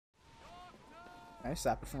I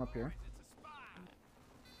sap it from up here.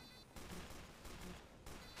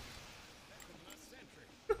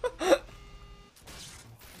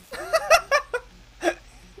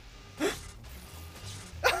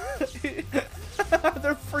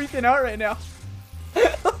 They're freaking out right now.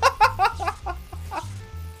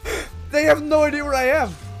 They have no idea where I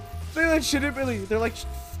am. They legitimately, they're like,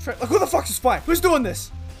 who the fuck's a spy? Who's doing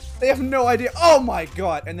this? They have no idea. Oh my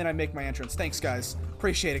god. And then I make my entrance. Thanks, guys.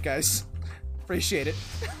 Appreciate it, guys. Appreciate it.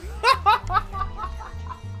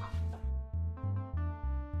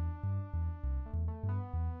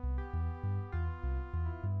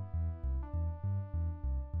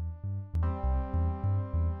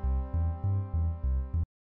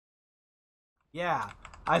 Yeah,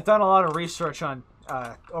 I've done a lot of research on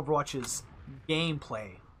Overwatch's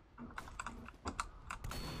gameplay.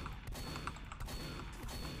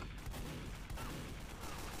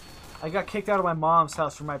 I got kicked out of my mom's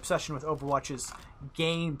house for my obsession with Overwatch's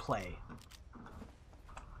gameplay.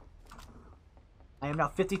 I am now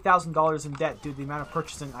 $50,000 in debt due to the amount of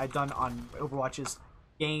purchasing I've done on Overwatch's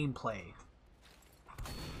gameplay.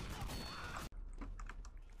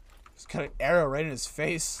 Just got an arrow right in his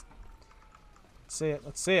face. Let's see it.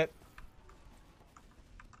 Let's see it.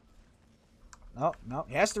 No, no.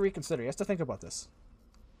 He has to reconsider. He has to think about this.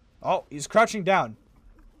 Oh, he's crouching down.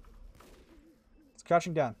 He's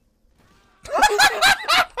crouching down.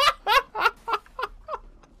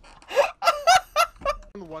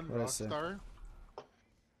 One rock star.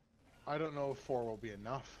 I don't know if 4 will be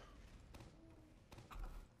enough.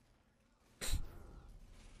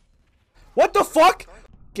 What the fuck?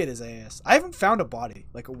 Get his ass. I haven't found a body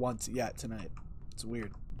like once yet tonight. It's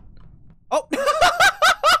weird. Oh.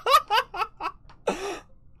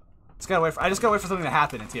 I just gotta wait for something to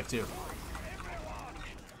happen in TF2. You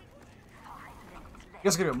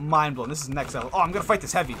guys are gonna get mind blown. This is next level. Oh, I'm gonna fight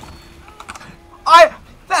this heavy.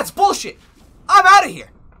 That's bullshit. I'm out of here.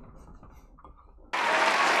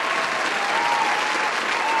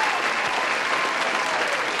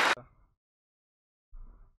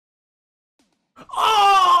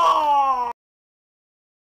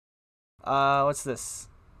 Oh! What's this?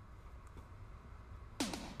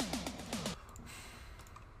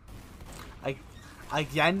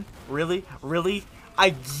 Again? Really? Really?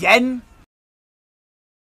 Again?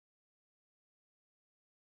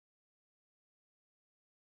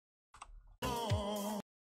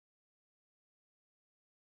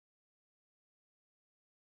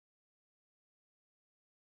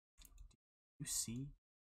 You see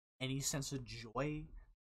any sense of joy,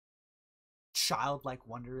 childlike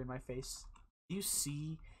wonder in my face? Do you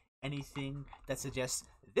see anything that suggests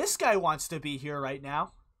this guy wants to be here right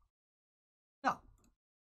now? No.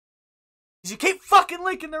 Because you keep fucking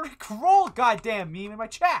linking the Rickroll goddamn meme in my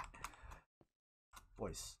chat.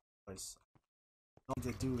 Boys, don't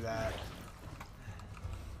need to do that.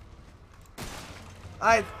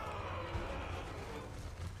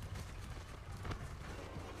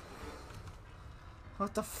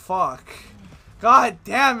 What the fuck? God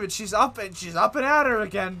damn it, she's up and at her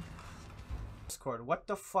again. Discord, what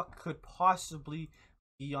the fuck could possibly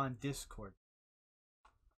be on Discord?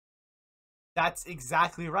 That's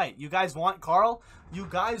exactly right. You guys want Carl? You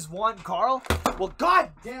guys want Carl? Well, god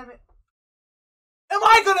damn it. Am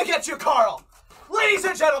I gonna get you, Carl? Ladies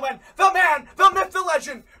and gentlemen, the man, the myth, the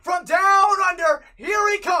legend, from down under, here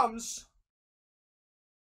he comes.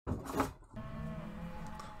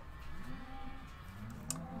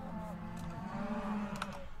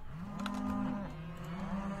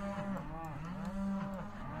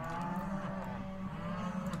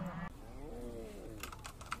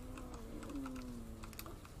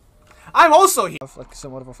 I'm also here. Like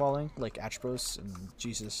somewhat of a following, like Atropos and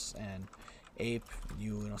Jesus and Ape,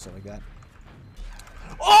 you and stuff like that.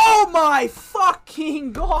 Oh my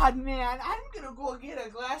fucking god, man! I'm gonna go get a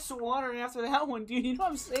glass of water after that one, dude. You know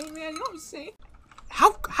what I'm saying, man? You know what I'm saying?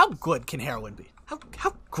 How good can heroin be? How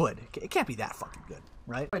good? It can't be that fucking good,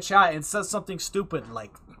 right? My chat and says something stupid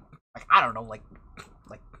like I don't know, like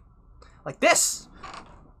this.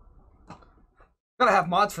 Gotta have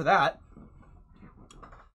mods for that.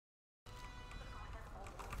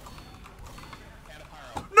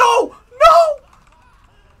 No! No!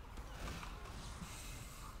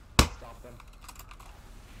 Stop them.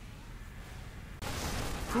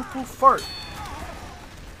 Poo-poo fart.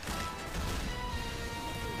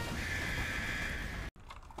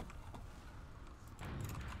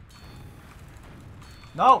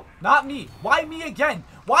 No, not me. Why me again?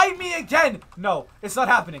 Why me again? No, it's not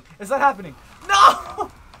happening. It's not happening. No!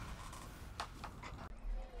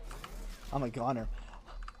 I'm a goner.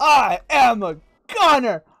 I am a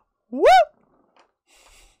goner. Woo!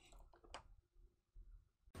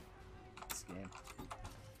 game.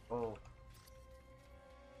 Oh.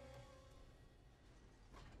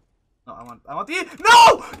 No, I want the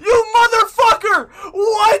No! You motherfucker!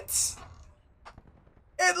 What?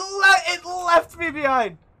 It left me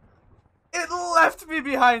behind. It left me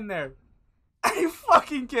behind there. Are you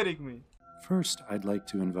fucking kidding me? First, I'd like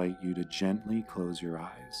to invite you to gently close your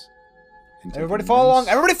eyes. And take Everybody a follow along.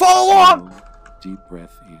 nice, Everybody follow along. slow, deep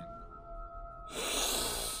breath in.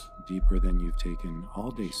 Deeper than you've taken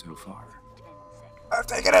all day so far. I've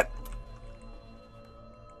taken it.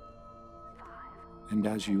 And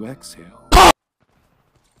as you exhale,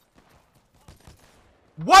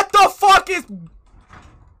 What the fuck is...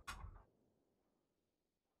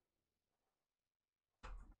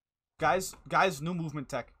 Guys, new movement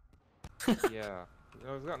tech. Yeah,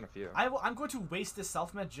 I've gotten a few. I'm going to waste this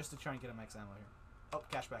self-med just to try and get a max ammo here. Oh,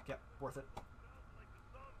 cashback. Yep, worth it.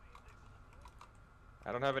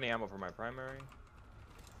 I don't have any ammo for my primary.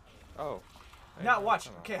 Oh. Now watch.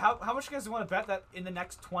 Okay, how much you guys want to bet that in the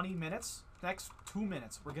next 20 minutes, next 2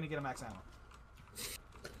 minutes, we're gonna get a max ammo?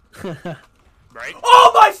 Right?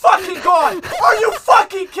 Oh my fucking god! Are you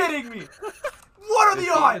fucking kidding me? What are the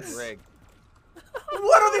odds?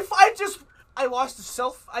 What are the? I lost a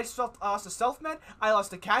self. I lost a self med. I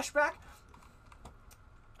lost a cashback.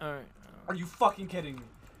 All right. Are you fucking kidding me?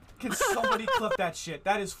 Can somebody clip that shit?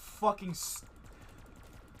 That is fucking.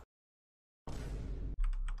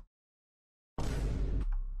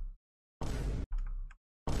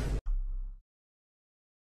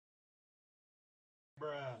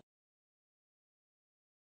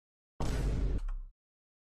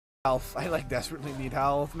 Health. I like desperately need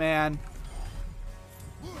health, man.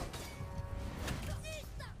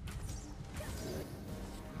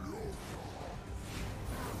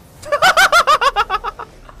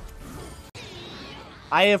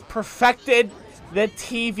 I have perfected the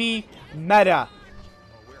TV meta.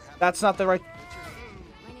 That's not the right.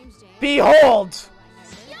 Behold!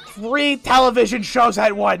 3 television shows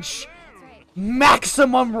at once.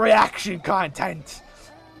 Maximum reaction content.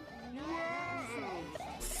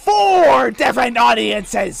 4 different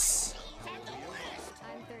audiences.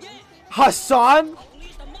 Hassan,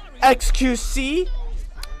 XQC,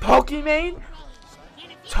 Pokimane,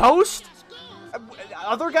 Toast,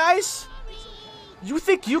 other guys? You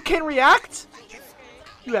think you can react?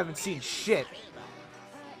 You haven't seen shit.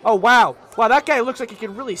 Oh, wow. Wow, that guy looks like he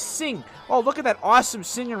can really sing. Oh, look at that awesome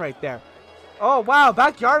singing right there. Oh, wow.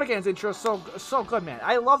 Backyardigans intro is so good, man.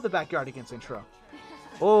 I love the Backyardigans intro.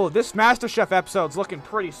 Oh, this MasterChef episode's looking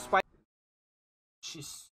pretty spicy.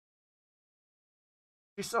 She's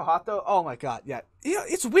so hot, though. Oh, my God. Yeah. You know,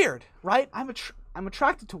 it's weird, right? I'm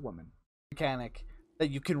attracted to women. Mechanic that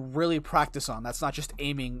you can really practice on. That's not just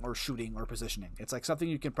aiming or shooting or positioning. It's like something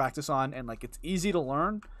you can practice on, and like it's easy to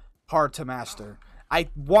learn, hard to master. I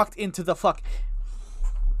walked into the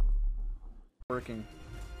working.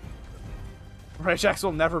 Rajakz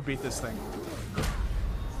will never beat this thing.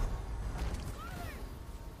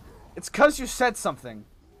 It's cause you said something.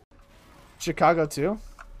 Chicago too?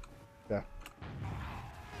 Yeah.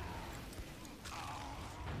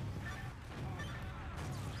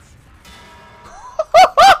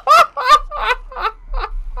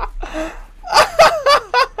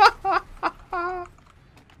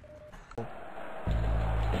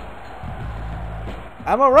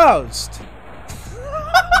 I'm aroused.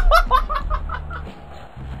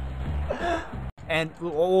 And,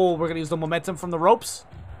 oh, we're gonna use the momentum from the ropes.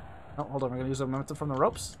 Oh, hold on, we're gonna use the momentum from the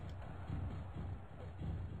ropes.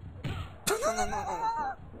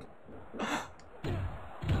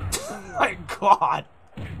 My God.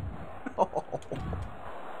 Oh.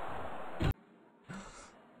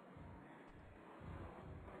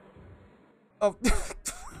 Oh.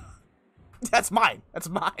 That's mine. That's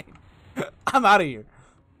mine. I'm out of here.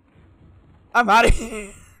 I'm out of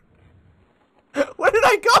here. Where did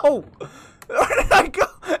I go? Where did I go?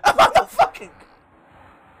 I'm on the fucking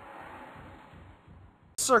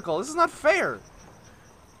circle. This is not fair.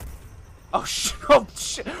 Oh shit! Oh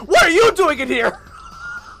shit! What are you doing in here?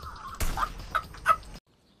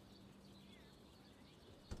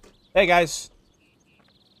 Hey guys.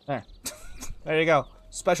 There. There you go.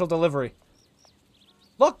 Special delivery.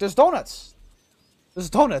 Look, there's donuts. There's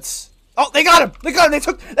donuts. Oh, they got him! They got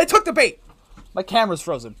him! They took the bait! My camera's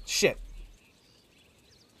frozen. Shit.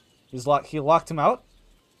 He locked him out?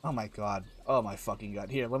 Oh my god. Oh my fucking god.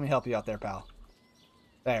 Here, let me help you out there, pal.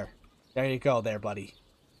 There. There you go there, buddy.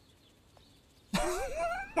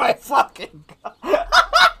 My fucking god.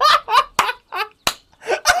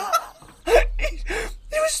 It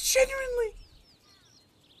was genuinely...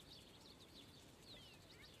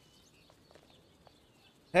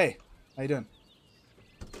 Hey, how you doing?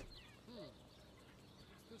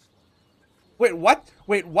 Wait, what?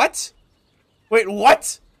 Wait, what? Wait,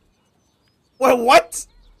 what? Wait, what?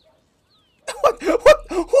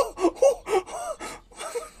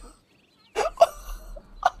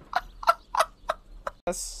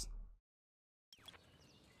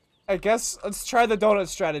 I guess let's try the donut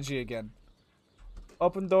strategy again.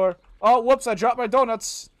 Open door. Oh, whoops, I dropped my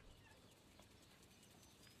donuts.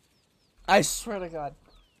 I swear to God.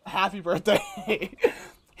 Happy birthday.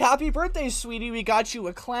 Happy birthday, sweetie. We got you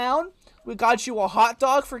a clown. We got you a hot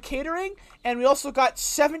dog for catering. And we also got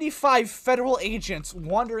 75 federal agents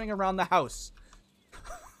wandering around the house.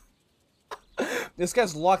 This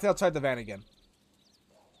guy's locked outside the van again.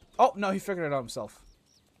 Oh, no, he figured it out himself.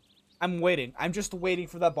 I'm waiting. I'm just waiting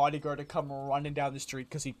for that bodyguard to come running down the street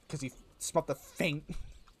because he smelled the faint.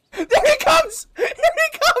 There he comes! Here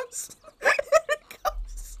he comes! Here he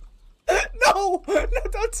comes! No! No,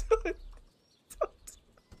 don't do it!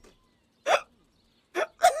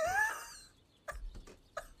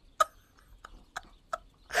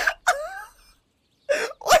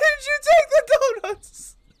 Why did you take the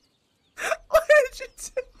donuts? Why did you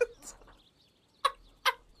take the donuts?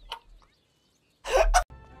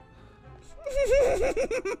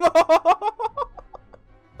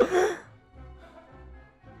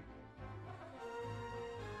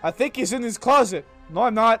 I think he's in his closet. No,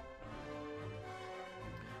 I'm not.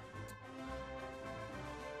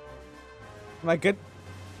 Am I good?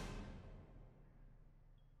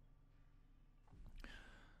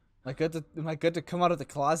 Am I good to come out of the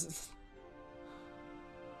closet?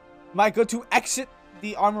 Am I good to exit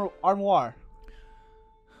the armoire?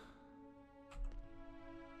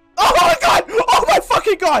 Oh my God! Oh my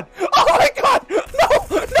fucking God! Oh my God! No!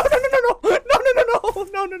 No! No! No! No! No!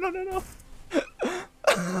 No! No! No! No! No! No! No!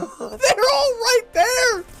 They're all right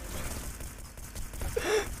there!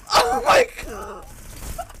 Oh my God!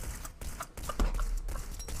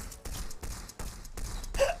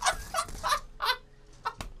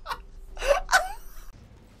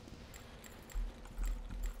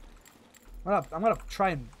 I'm gonna try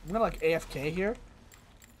and I'm gonna like AFK here,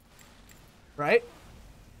 right?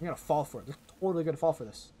 I'm gonna fall for it. They're totally gonna fall for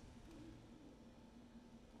this.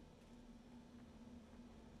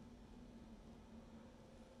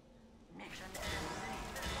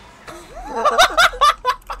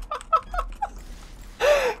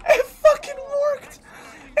 It fucking worked!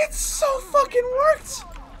 It so fucking worked!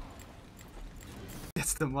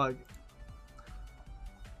 It's the mug.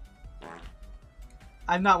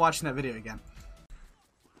 I'm not watching that video again.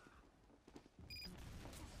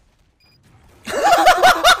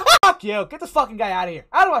 Fuck you! Get this fucking guy out of here!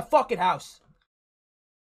 Out of my fucking house!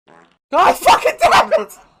 God fucking damn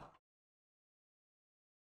it!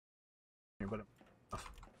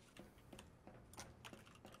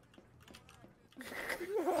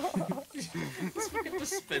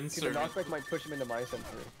 Dispenser. The knockback might push him into my center.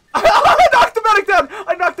 I knocked the medic down!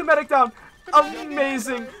 I knocked the medic down!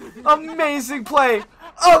 Amazing! Amazing play!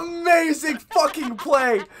 Amazing fucking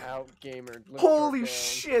play! Out gamer. Holy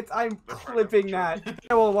shit, I'm clipping that.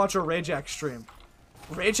 I will watch a Rajakz stream.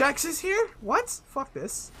 Rajakz is here? What? Fuck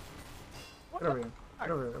this. Get over here.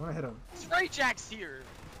 Get over here. I'm gonna hit him. It's Rajakz here!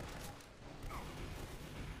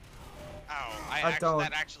 Ow,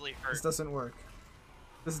 that actually hurt. This doesn't work.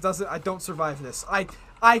 This doesn't- I don't survive this.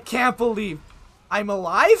 I can't believe I'm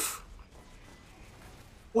alive?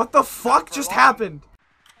 What the fuck just happened?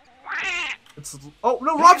 It's- oh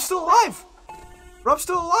no, Rob's still alive! Rob's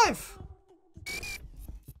still alive!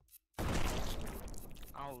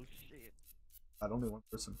 Oh shit. Only one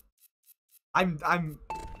person.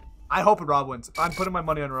 I hope Rob wins. I'm putting my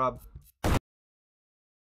money on Rob.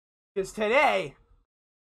 Because today...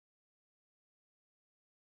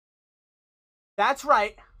 That's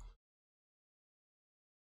right.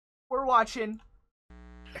 We're watching...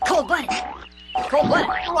 Cold-blooded. Cold-blooded.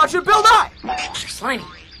 We're watching Bill Die! Slimy.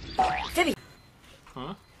 Fibby.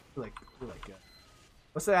 Huh? We're like,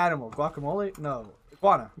 what's the animal? Guacamole? No.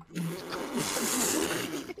 Iguana.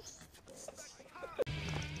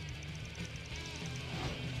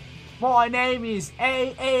 My name is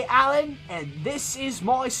A.A. Allen, and this is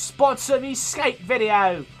my sponsor me skate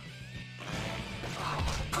video.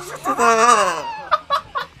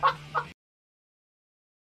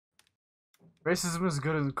 Racism is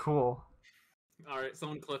good and cool. Alright,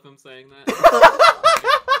 someone clip him saying that.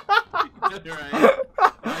 Right.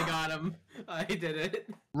 I got him. I did it.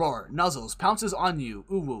 Roar, nuzzles, pounces on you.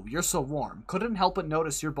 Ooh, woo, you're so warm. Couldn't help but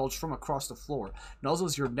notice your bulge from across the floor.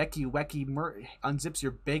 Nuzzles your necky wecky unzips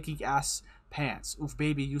your baggy ass pants. Oof,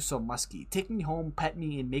 baby, you so musky. Take me home, pet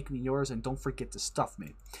me, and make me yours, and don't forget to stuff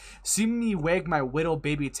me. See me wag my widow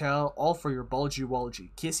baby tail, all for your bulgy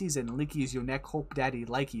wulgy. Kissies and lickies your neck, hope daddy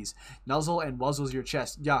likies. Nuzzle and wuzzles your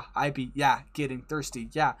chest. Yeah, I be, yeah, getting thirsty,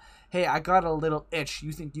 yeah. Hey, I got a little itch.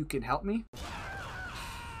 You think you can help me?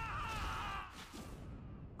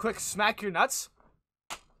 Quick, smack your nuts.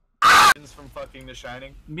 From fucking The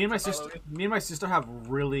Shining. Me and my sister have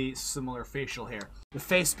really similar facial hair. The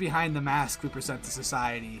face behind the mask we present to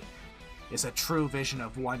society is a true vision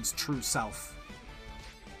of one's true self.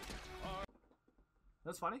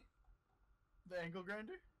 That's funny. The ankle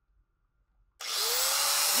grinder?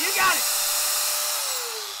 You got it!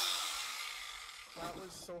 That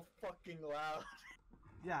was so fucking loud.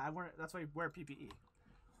 Yeah, that's why you wear PPE.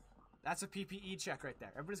 That's a PPE check right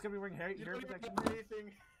there. Everybody's gonna be wearing hair protection.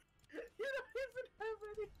 Anything. You don't even have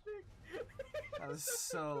anything. That was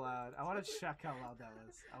so loud. I want to check how loud that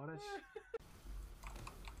was. I want to.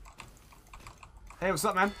 Hey, what's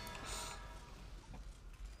up, man?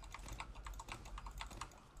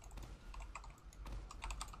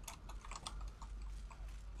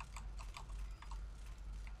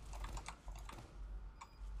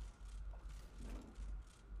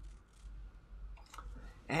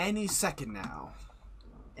 Any second now.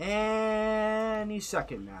 Any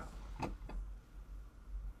second now.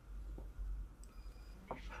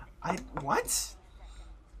 What?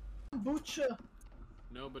 Butcha.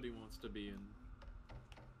 Nobody wants to be in.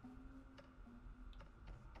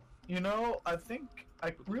 You know, I think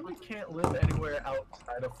I really can't live anywhere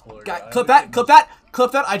outside of Florida. God, clip that! Clip that!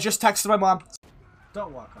 Clip that! I just texted my mom.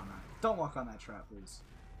 Don't walk on that. Don't walk on that trap, please.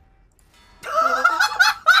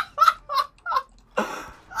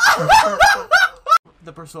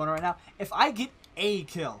 The persona right now. If I get a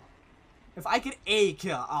kill,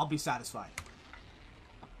 I'll be satisfied.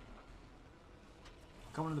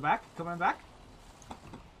 Coming in the back. Coming in the back.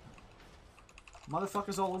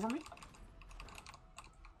 Motherfuckers all over me.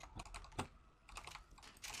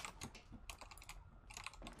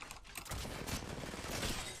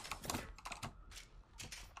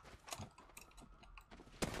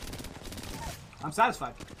 I'm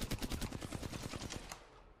satisfied.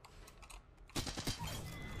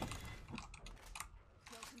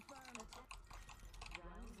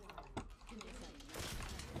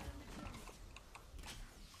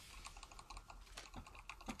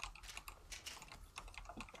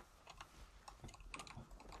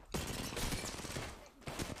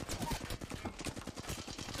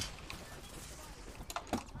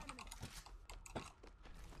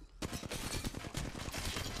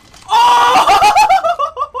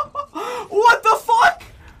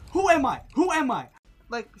 Who am I?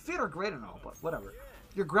 Like, feet are great and all, but whatever.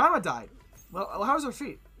 Your grandma died. Well, how's her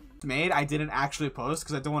feet? Made, I didn't actually post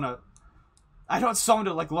because I don't want to. I don't want someone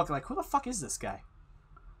to like look like, who the fuck is this guy?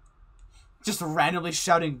 Just randomly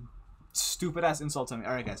shouting stupid ass insults at me.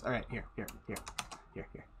 All right, guys. All right, here.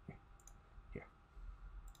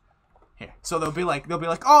 So they'll be like,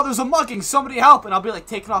 oh, there's a mugging. Somebody help! And I'll be like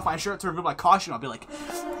taking off my shirt to remove my costume. I'll be like,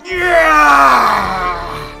 yeah!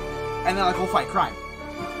 And then I'll go fight crime.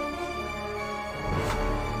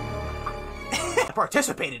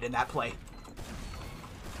 Participated in that play.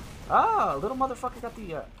 Ah, little motherfucker got the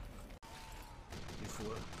You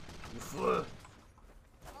fool.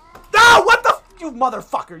 Ah, what the you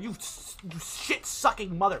motherfucker, you shit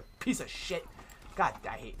sucking mother piece of shit. God,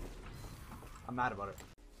 I hate you. I'm mad about it.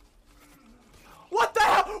 What the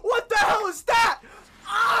hell? What the hell is that?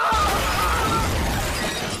 Ah!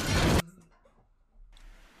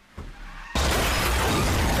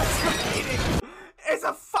 It's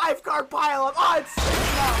a 5-car pileup. Oh, it's 6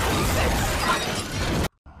 now. 6.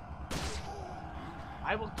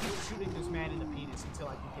 I will keep shooting this man in the penis until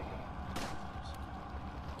I can kick him.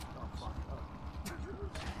 Oh, fuck.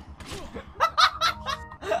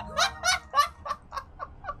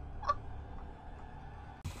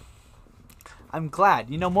 I'm glad.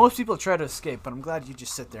 You know, most people try to escape, but I'm glad you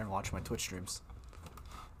just sit there and watch my Twitch streams.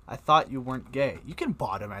 I thought you weren't gay. You can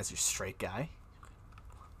bottom as your straight guy.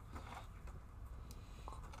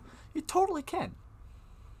 You totally can.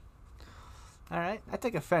 Alright? I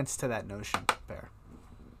take offense to that notion, Bear.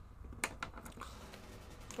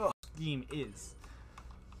 Oh, game is.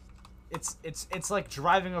 It's like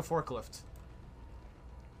driving a forklift.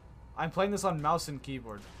 I'm playing this on mouse and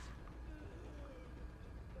keyboard.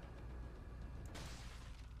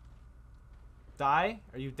 Die?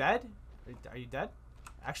 Are you dead? Are you dead?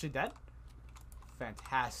 Actually dead?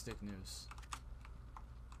 Fantastic news.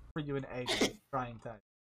 For you an egg in trying time.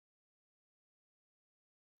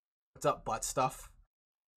 What's up, butt stuff?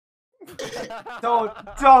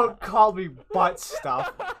 Don't call me butt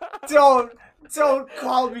stuff. Don't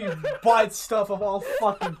call me butt stuff of all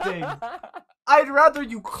fucking things. I'd rather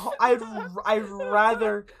you called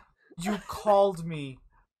me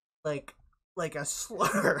like a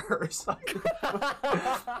slur or something.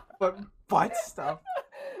 But butt stuff.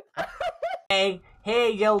 Hey,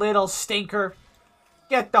 you little stinker.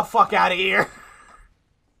 Get the fuck out of here.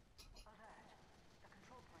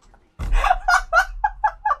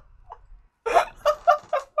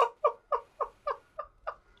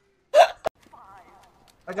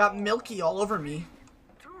 I got Milky all over me.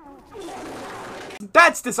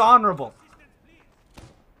 That's dishonorable.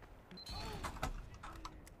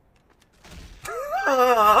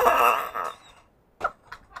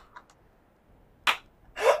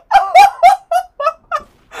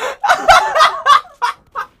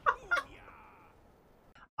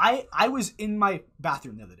 I was in my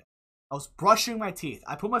bathroom the other day. I was brushing my teeth.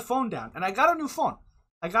 I put my phone down and I got a new phone.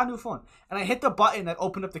 And I hit the button that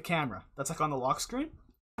opened up the camera. That's like on the lock screen.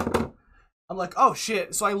 I'm like, oh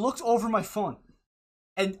shit. So I looked over my phone.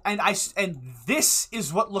 And this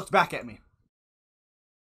is what looked back at me.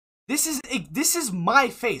 This is my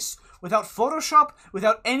face without Photoshop,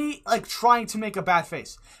 without any like trying to make a bad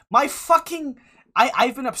face. My fucking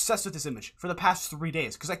I've been obsessed with this image for the past 3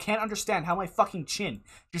 days because I can't understand how my fucking chin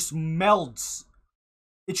just melds.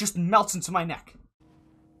 It just melts into my neck.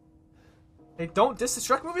 Hey, don't diss the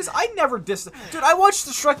Shrek movies? I never diss. Dude, I watched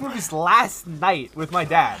the Shrek movies last night with my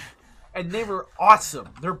dad. And they were awesome.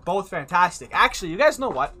 They're both fantastic. Actually, you guys know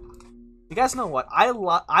what? I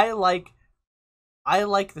like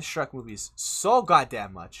the Shrek movies so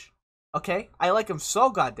goddamn much. Okay? I like them so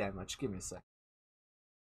goddamn much. Give me a sec.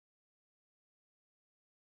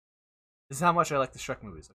 This is how much I like the Shrek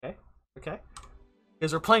movies, okay? Okay?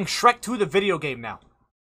 Because we're playing Shrek 2, the video game now.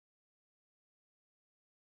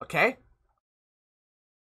 Okay?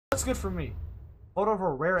 That's good for me. Photo of a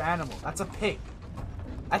rare animal. That's a pig.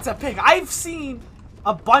 That's a pig. I've seen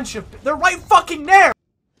a bunch of... They're right fucking there!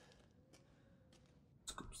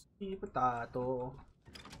 Scoopsy potato.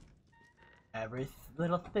 Every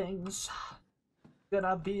little thing's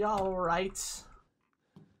gonna be alright.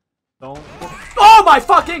 Don't... Oh my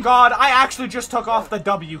fucking god! I actually just took off the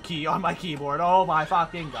W key on my keyboard. Oh my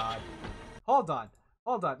fucking god. Hold on.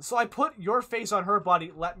 So I put your face on her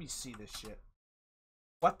body. Let me see this shit.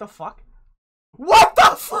 What the fuck? What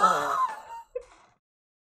the fuck?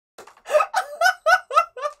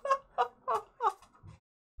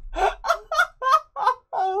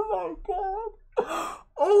 Oh my god.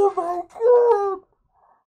 Oh my god.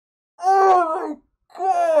 Oh my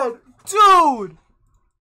god.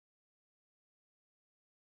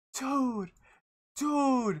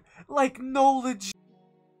 Dude. Like no legit.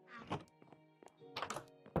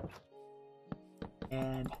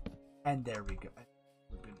 And there we go.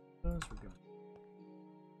 We're good.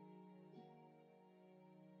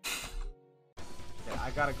 Yeah,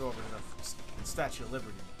 I gotta go over to the Statue of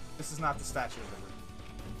Liberty. This is not the Statue of Liberty.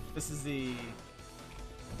 This is the...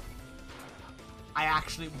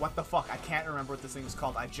 what the fuck? I can't remember what this thing is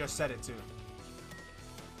called. I just said it too.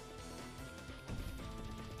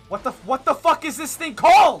 What the fuck is this thing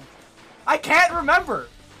called? I can't remember.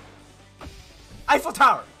 Eiffel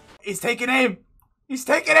Tower. He's taking aim.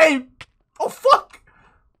 Oh fuck.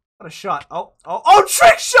 What a shot. Oh,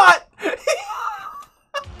 trick shot.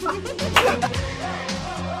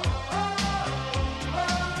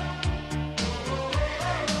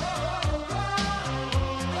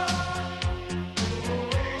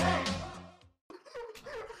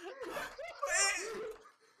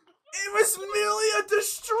 It was merely a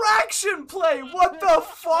distraction play. What the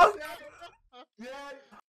fuck?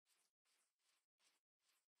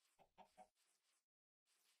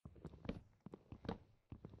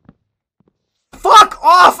 Fuck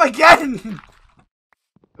off again!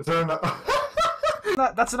 Is there enough?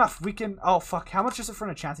 That's enough. We can... Oh, fuck. How much is it for an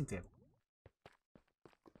enchanting table?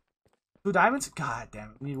 2 diamonds? God damn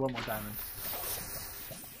it. We need 1 more diamond.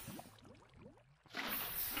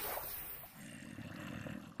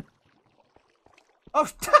 Oh,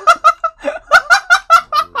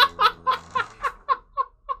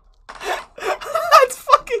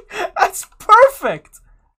 that's perfect!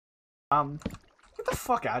 Get the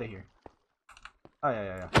fuck out of here. Oh,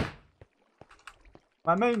 yeah.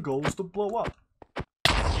 My main goal is to blow up.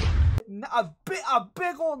 A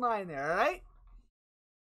big old 9 there, alright?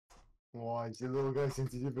 Why, you little guy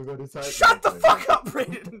since you've been going to type. Shut the fuck up,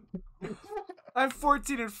 Brayden! I'm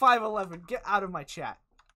 14 and 5'11". Get out of my chat.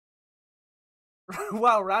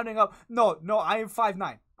 Wow, rounding up. No, I am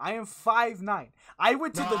 5'9". I am 5'9". I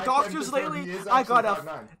went to No, the I can doctors confirm lately. he is I got actually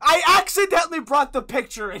a. 5'9". I accidentally brought the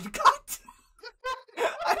picture and got.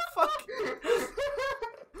 I fucking.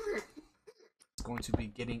 It's going to be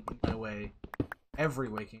getting in my way every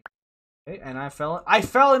waking. Okay, and I fell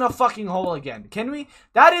in a fucking hole again. Can we?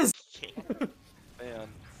 That is. Man.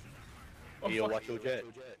 Yo, watch your jet.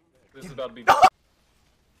 This is about to be.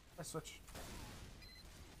 I switch.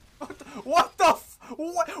 What the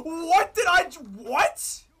what did I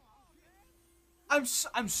what? I'm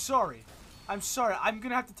sorry. I'm sorry. I'm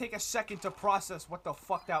gonna have to take a second to process what the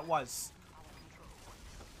fuck that was.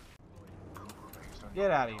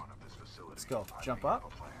 Get out of here. Let's go. Jump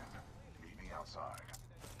up.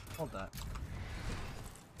 Hold that.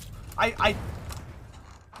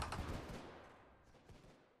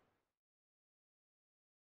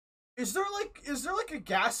 Is there like a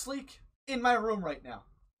gas leak in my room right now?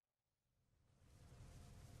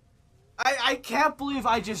 I can't believe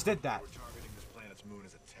I just did that.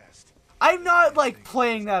 I'm not like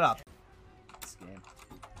playing that up. This game.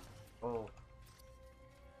 Oh.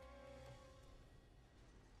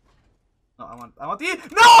 No, I want the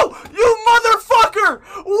No! You motherfucker!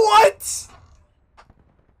 What?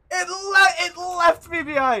 It left me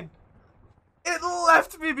behind. It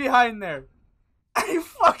left me behind there. Are you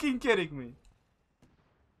fucking kidding me?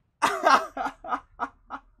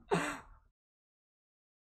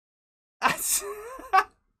 That's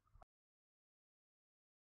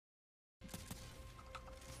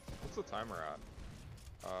What's the timer at?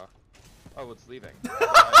 Oh, it's leaving.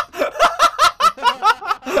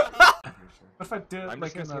 What if I do I'm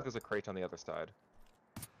like just gonna see in if there's a crate on the other side.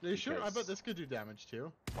 Are you sure? I Because- bet this could do damage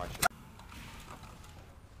too. Why should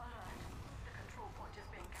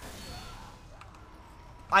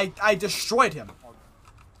I destroyed him.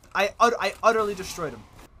 I utterly destroyed him.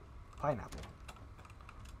 Pineapple.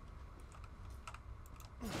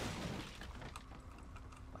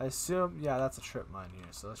 I assume, yeah, that's a trip mine here.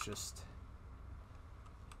 So let's just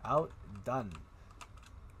outdone.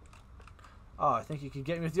 Oh, I think you could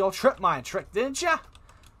get me with the old trip mine trick, didn't ya?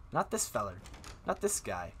 Not this feller. Not this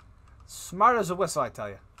guy. Smart as a whistle, I tell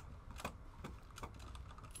you.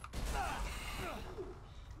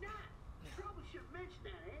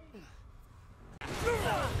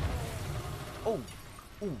 Oh,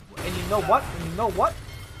 ooh, and you know what? And you know what?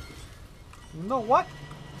 You know what?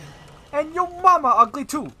 And your mama ugly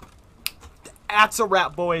too. That's a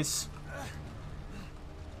wrap, boys.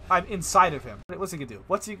 I'm inside of him. What's he gonna do?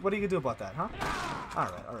 What are you gonna do about that, huh?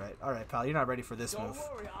 All right, pal. You're not ready for this move.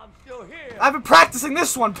 Worry, I'm still here. I've been practicing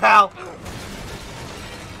this one, pal.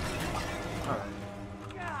 All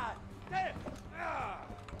right.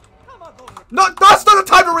 No, that's not a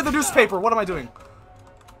time to read the newspaper. What am I doing?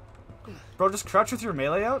 Bro, just crouch with your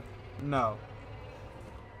melee out? No.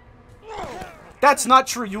 That's not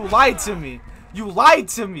true. You lied to me. You lied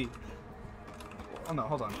to me. Oh no,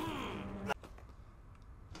 hold on.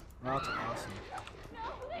 That's awesome.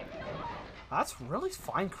 That's really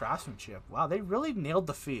fine craftsmanship. Wow, they really nailed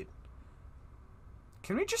the feat.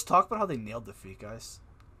 Can we just talk about how they nailed the feat, guys?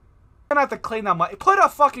 You're gonna have to clean that put a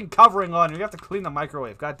fucking covering on. You have to clean the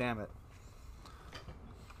microwave. God damn it.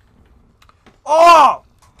 Oh!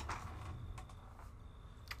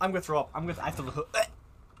 I'm gonna throw up. I have to look.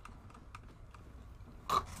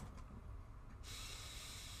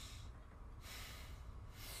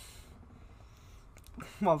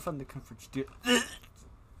 Come on, find the comfort you do.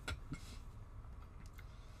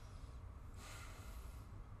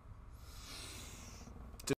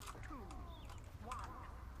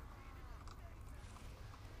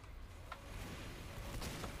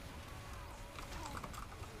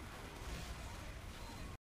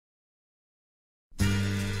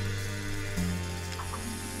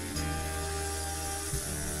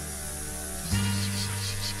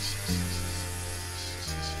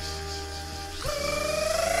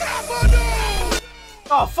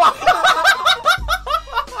 Oh, fuck!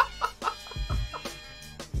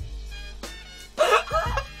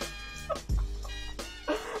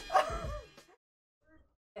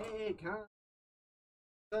 Hey,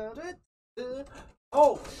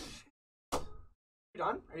 oh! Are you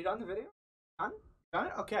done? Are you done the video? Done? Done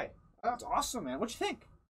it? Okay. That's awesome, man. What'd you think?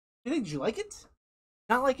 Did you like it?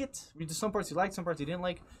 Not like it? There's some parts you liked, some parts you didn't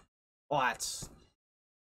like. Oh, that's...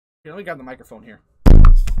 Here, let me grab the microphone here.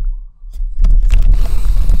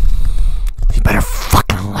 You better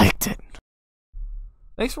fucking liked it.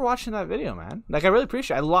 Thanks for watching that video, man. Like, I really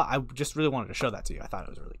appreciate it. I just really wanted to show that to you. I thought it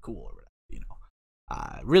was really cool or whatever, you know.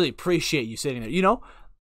 I really appreciate you sitting there. You know,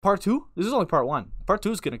 part 2, this is only part 1. Part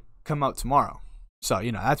 2 is going to come out tomorrow. So,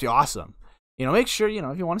 you know, that'd be awesome. You know, make sure, you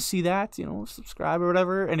know, if you want to see that, you know, subscribe or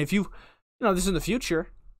whatever. And if you know, this is in the future,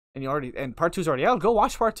 and part 2 is already out. Go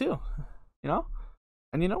watch part 2. You know,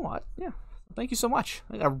 and you know what? Yeah, thank you so much.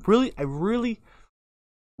 I really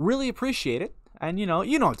appreciate it. And you know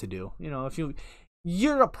what to do. You know, if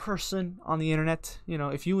you're a person on the internet, you know,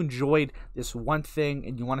 if you enjoyed this one thing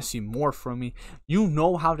and you want to see more from me, you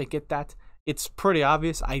know how to get that. It's pretty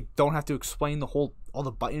obvious. I don't have to explain all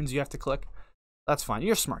the buttons you have to click. That's fine.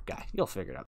 You're a smart guy. You'll figure it out.